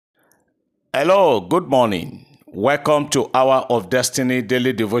Hello, good morning. Welcome to Hour of Destiny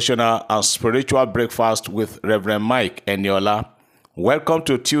Daily Devotional and Spiritual Breakfast with Reverend Mike Eniola. Welcome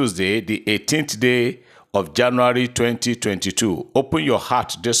to Tuesday, the 18th day of January 2022. Open your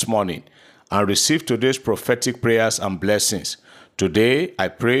heart this morning and receive today's prophetic prayers and blessings. Today, I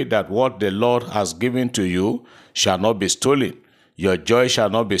pray that what the Lord has given to you shall not be stolen. Your joy shall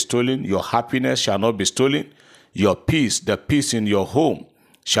not be stolen. Your happiness shall not be stolen. Your peace, the peace in your home,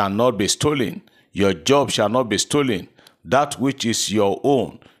 shall not be stolen. Your job shall not be stolen. That which is your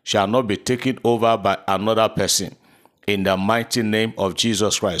own shall not be taken over by another person. In the mighty name of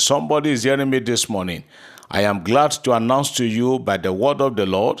Jesus Christ. Somebody is hearing me this morning. I am glad to announce to you by the word of the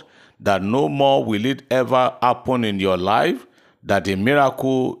Lord that no more will it ever happen in your life that a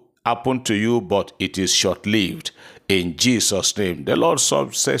miracle happened to you, but it is short-lived. In Jesus' name. The Lord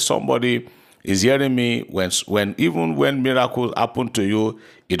says somebody is hearing me even when miracles happen to you,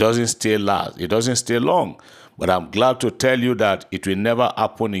 it doesn't stay last. It doesn't stay long. But I'm glad to tell you that it will never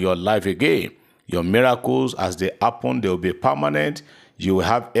happen in your life again. Your miracles, as they happen, they will be permanent. You will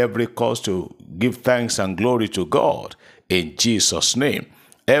have every cause to give thanks and glory to God in Jesus' name.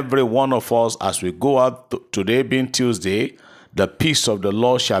 Every one of us, as we go out today being Tuesday, the peace of the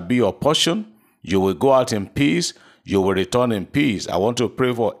Lord shall be your portion. You will go out in peace. You will return in peace. I want to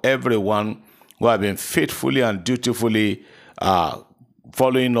pray for everyone who have been faithfully and dutifully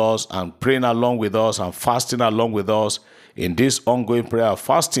following us and praying along with us and fasting along with us in this ongoing prayer of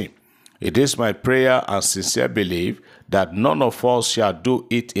fasting. It is my prayer and sincere belief that none of us shall do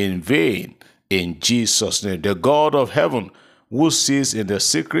it in vain in Jesus' name. The God of heaven, who sees in the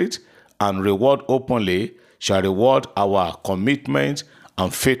secret and reward openly, shall reward our commitment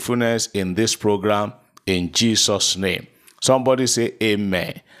and faithfulness in this program in Jesus' name. Somebody say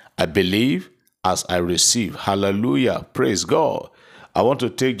amen. I believe as I receive. Hallelujah. Praise God. I want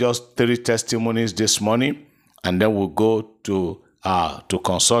to take just 3 testimonies this morning, and then we'll go to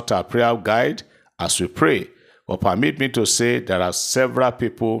consult our prayer guide as we pray. But permit me to say there are several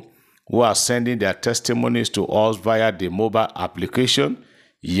people who are sending their testimonies to us via the mobile application.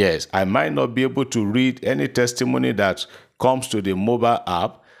 Yes, I might not be able to read any testimony that comes to the mobile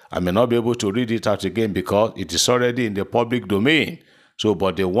app. I may not be able to read it out again because it is already in the public domain. So,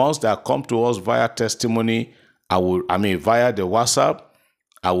 but the ones that come to us via testimony, via the WhatsApp,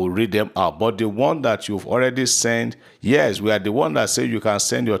 I will read them out. But the one that you've already sent, yes, we are the one that say you can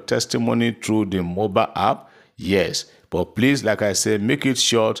send your testimony through the mobile app. Yes, but please, like I said, make it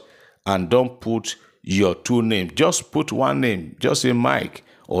short and don't put your 2 names. Just put one name. Just say Mike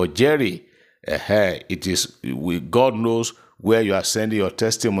or Jerry. It is God knows where you are sending your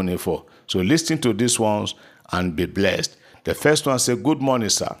testimony for. So listen to these ones and be blessed. The first one says, good morning,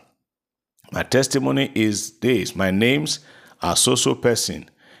 sir. My testimony is this. My names are so person.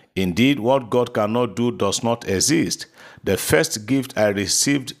 Indeed, what God cannot do does not exist. The first gift I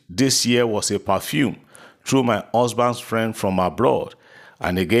received this year was a perfume through my husband's friend from abroad.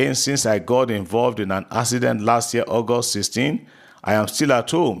 And again, since I got involved in an accident last year, August 16, I am still at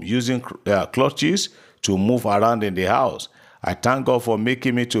home using clutches to move around in the house. I thank God for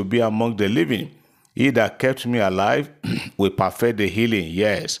making me to be among the living. He that kept me alive will perfect the healing.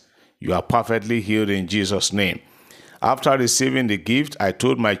 Yes, you are perfectly healed in Jesus' name. After receiving the gift, I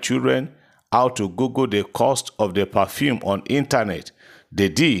told my children how to Google the cost of the perfume on internet. They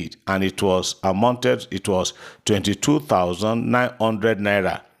did, and it was 22,900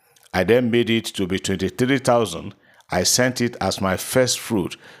 naira. I then made it to be 23,000. I sent it as my first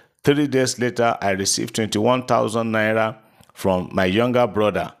fruit. 3 days later, I received 21,000 naira from my younger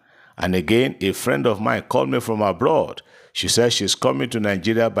brother. And again, a friend of mine called me from abroad. She said she's coming to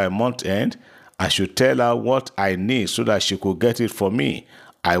Nigeria by month end. I should tell her what I need so that she could get it for me.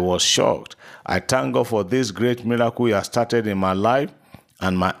 I was shocked. I thank God for this great miracle He has started in my life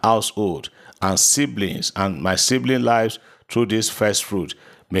and my household and siblings and my sibling lives through this first fruit.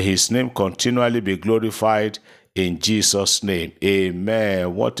 May His name continually be glorified in Jesus' name.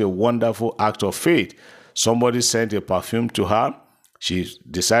 Amen. What a wonderful act of faith. Somebody sent a perfume to her. She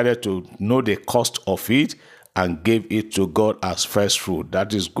decided to know the cost of it and gave it to God as first fruit.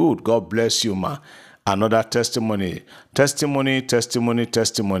 That is good. God bless you, ma. Another testimony. Testimony.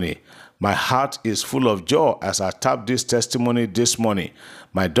 My heart is full of joy as I tap this testimony this morning.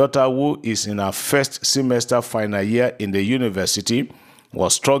 My daughter, who is in her first semester final year in the university,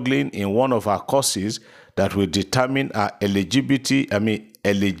 was struggling in one of her courses that will determine her ability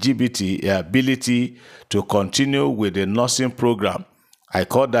to continue with the nursing program. I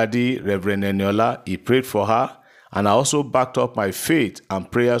called Daddy, Reverend Eniola. He prayed for her, and I also backed up my faith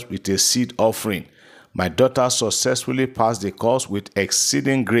and prayers with a seed offering. My daughter successfully passed the course with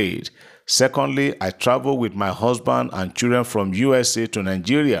exceeding grade. Secondly, I traveled with my husband and children from USA to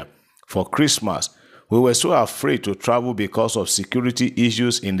Nigeria for Christmas. We were so afraid to travel because of security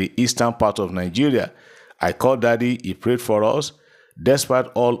issues in the eastern part of Nigeria. I called Daddy, he prayed for us. Despite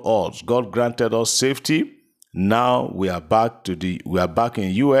all odds, God granted us safety. Now we are back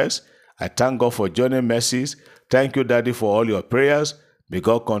in US. I thank God for journey mercies. Thank you, Daddy, for all your prayers. May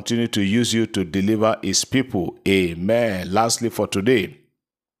God continue to use you to deliver his people. Amen. Lastly, for today,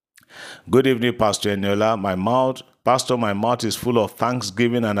 good evening, Pastor Eniola. My mouth is full of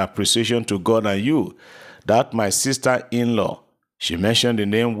thanksgiving and appreciation to God and you. That my sister-in-law, she mentioned the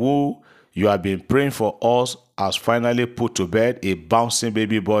name who you have been praying for us, has finally put to bed a bouncing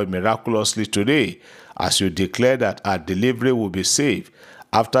baby boy miraculously today, as you declare that her delivery will be safe.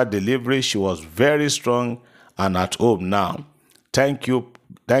 After delivery, she was very strong and at home now. Thank you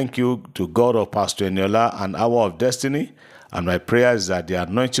to God of Pastor Eniola and Hour of Destiny. And my prayer is that the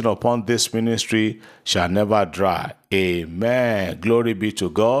anointing upon this ministry shall never dry. Amen. Glory be to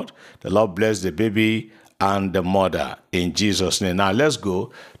God. The Lord bless the baby and the mother in Jesus' name. Now let's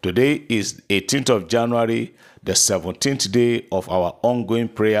go. Today is 18th of January, the 17th day of our ongoing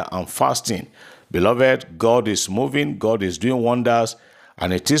prayer and fasting. Beloved, God is moving. God is doing wonders.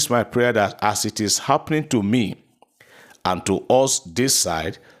 And it is my prayer that as it is happening to me, and to us this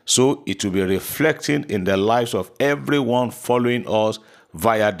side, so it will be reflecting in the lives of everyone following us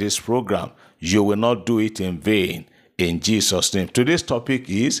via this program. You will not do it in vain, in Jesus' name. Today's topic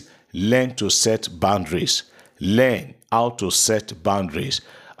is learn to set boundaries. Learn how to set boundaries.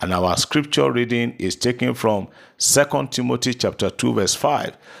 And our scripture reading is taken from 2 Timothy chapter 2, verse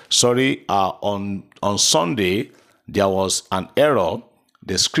 5. On Sunday, there was an error.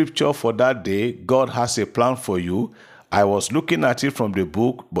 The scripture for that day, God has a plan for you. I was looking at it from the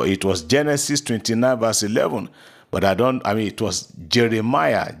book, but it was Genesis 29 verse 11. But it was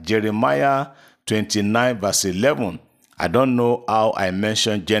Jeremiah 29 verse 11. I don't know how I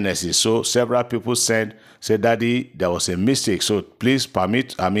mentioned Genesis. So several people said, Daddy, there was a mistake. So please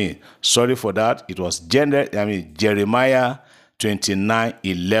sorry for that. It was Jeremiah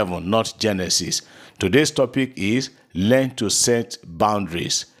 29:11, not Genesis. Today's topic is learn to set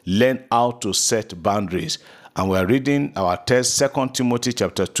boundaries. Learn how to set boundaries. And we're reading our text, 2 Timothy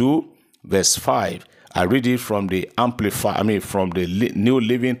chapter 2, verse 5. I read it from the from the New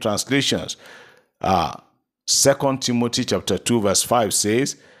Living Translations. 2 Timothy chapter 2, verse 5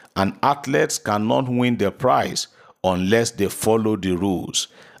 says, "And athletes cannot win the prize unless they follow the rules.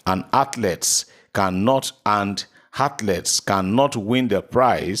 And athletes cannot win the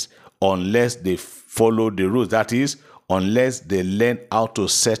prize unless they follow the rules." That is, unless they learn how to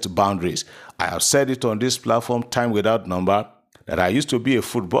set boundaries. I have said it on this platform time without number that I used to be a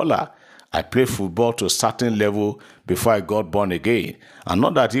footballer. I played football to a certain level before I got born again. And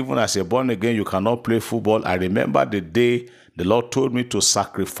not that even as a born again you cannot play football. I remember the day the Lord told me to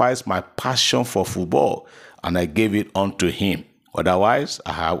sacrifice my passion for football, and I gave it unto him. Otherwise,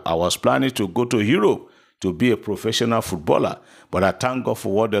 I was planning to go to Europe to be a professional footballer, but I thank God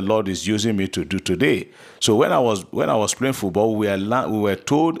for what the Lord is using me to do today. So when I was playing football, we were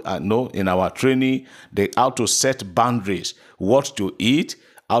told, in our training, how to set boundaries, what to eat,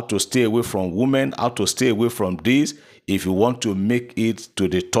 how to stay away from women, how to stay away from this, if you want to make it to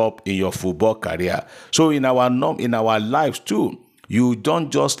the top in your football career. So in our lives too, you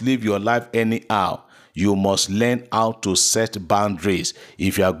don't just live your life anyhow. You must learn how to set boundaries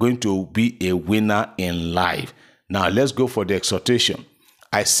if you are going to be a winner in life. Now, let's go for the exhortation.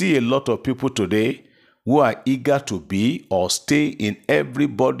 I see a lot of people today who are eager to be or stay in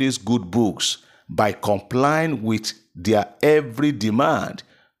everybody's good books by complying with their every demand.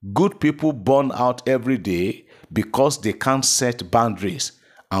 Good people burn out every day because they can't set boundaries.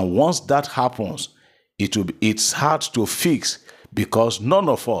 And once that happens, it's hard to fix, because none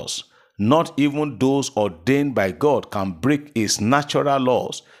of us, not even those ordained by God, can break his natural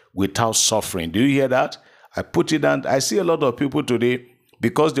laws without suffering. Do you hear that? I put it down. I see a lot of people today,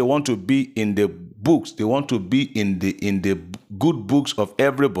 because they want to be in the books, they want to be in the good books of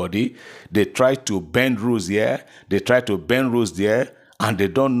everybody. They try to bend rules here, they try to bend rules there, and they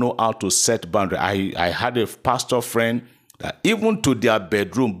don't know how to set boundaries. I had a pastor friend that even to their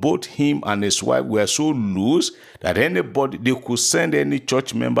bedroom, both him and his wife were so loose that they could send any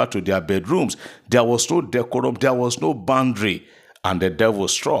church member to their bedrooms. There was no decorum, there was no boundary, and the devil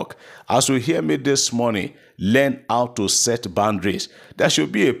struck. As you hear me this morning, learn how to set boundaries. There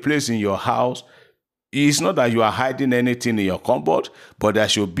should be a place in your house. It's not that you are hiding anything in your cupboard, but there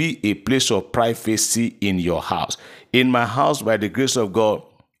should be a place of privacy in your house. In my house, by the grace of God,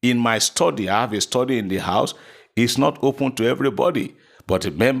 In my study, I have a study in the house. It's not open to everybody. But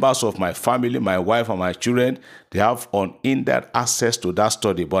the members of my family, my wife and my children, they have unhindered access to that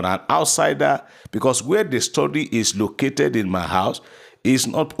study. But an outsider, because where the study is located in my house, is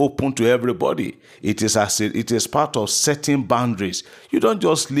not open to everybody. It is part of setting boundaries. You don't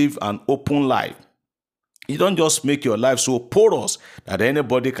just live an open life. You don't just make your life so porous that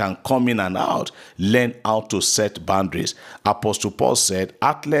anybody can come in and out. Learn how to set boundaries. Apostle Paul said,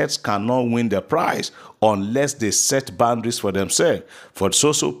 athletes cannot win the prize unless they set boundaries for themselves. For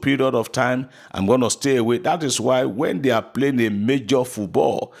so period of time, I'm going to stay away. That is why when they are playing a major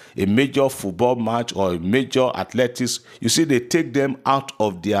football match or a major athletics, you see, they take them out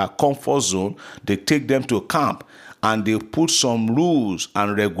of their comfort zone. They take them to camp and they put some rules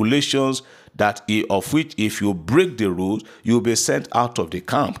and regulations of which if you break the rules, you'll be sent out of the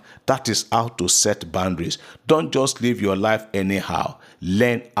camp. That is how to set boundaries. Don't just live your life anyhow.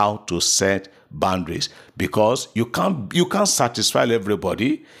 Learn how to set boundaries, because you can't satisfy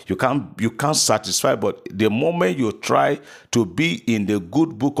everybody. You can't satisfy, but the moment you try to be in the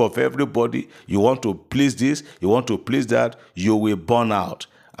good book of everybody, you want to please this, you want to please that, you will burn out.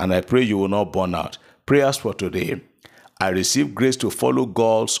 And I pray you will not burn out. Prayers for today. I receive grace to follow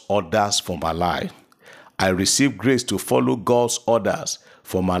God's orders for my life. I receive grace to follow God's orders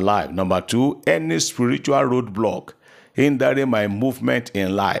for my life. Number 2, any spiritual roadblock hindering my movement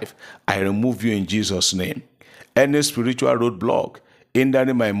in life, I remove you in Jesus' name. Any spiritual roadblock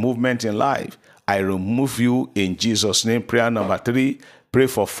hindering my movement in life, I remove you in Jesus' name. Prayer number 3, pray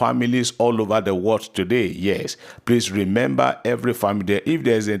for families all over the world today. Yes, please remember every family. If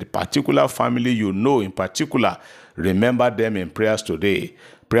there is a particular family you know in particular, remember them in prayers today.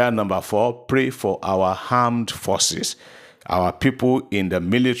 Prayer number 4, pray for our armed forces. Our people in the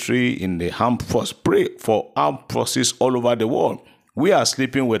military, in the armed force, pray for armed forces all over the world. We are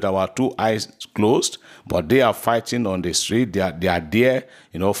sleeping with our 2 eyes closed, but they are fighting on the street. They are there,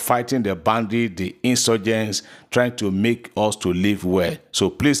 fighting the bandits, the insurgents, trying to make us to live well. So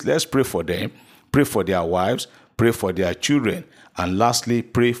please, let's pray for them. Pray for their wives. Pray for their children. And lastly,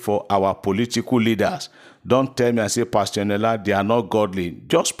 pray for our political leaders. Don't tell me and say, Pastor Eniola, they are not godly.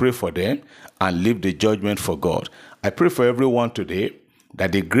 Just pray for them and leave the judgment for God. I pray for everyone today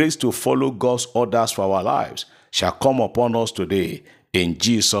that the grace to follow God's orders for our lives shall come upon us today in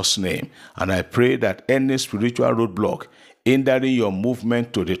Jesus' name. And I pray that any spiritual roadblock hindering your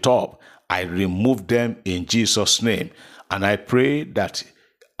movement to the top, I remove them in Jesus' name. And I pray that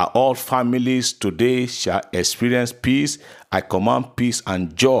all families today shall experience peace. I command peace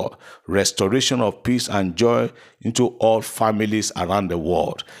and joy, restoration of peace and joy into all families around the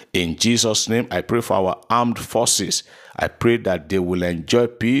world. In Jesus' name, I pray for our armed forces. I pray that they will enjoy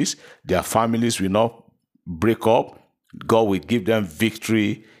peace. Their families will not break up. God will give them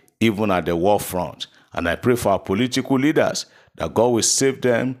victory even at the war front. And I pray for our political leaders that God will save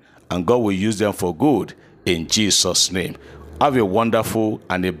them and God will use them for good. In Jesus' name. Have a wonderful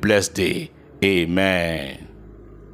and a blessed day. Amen.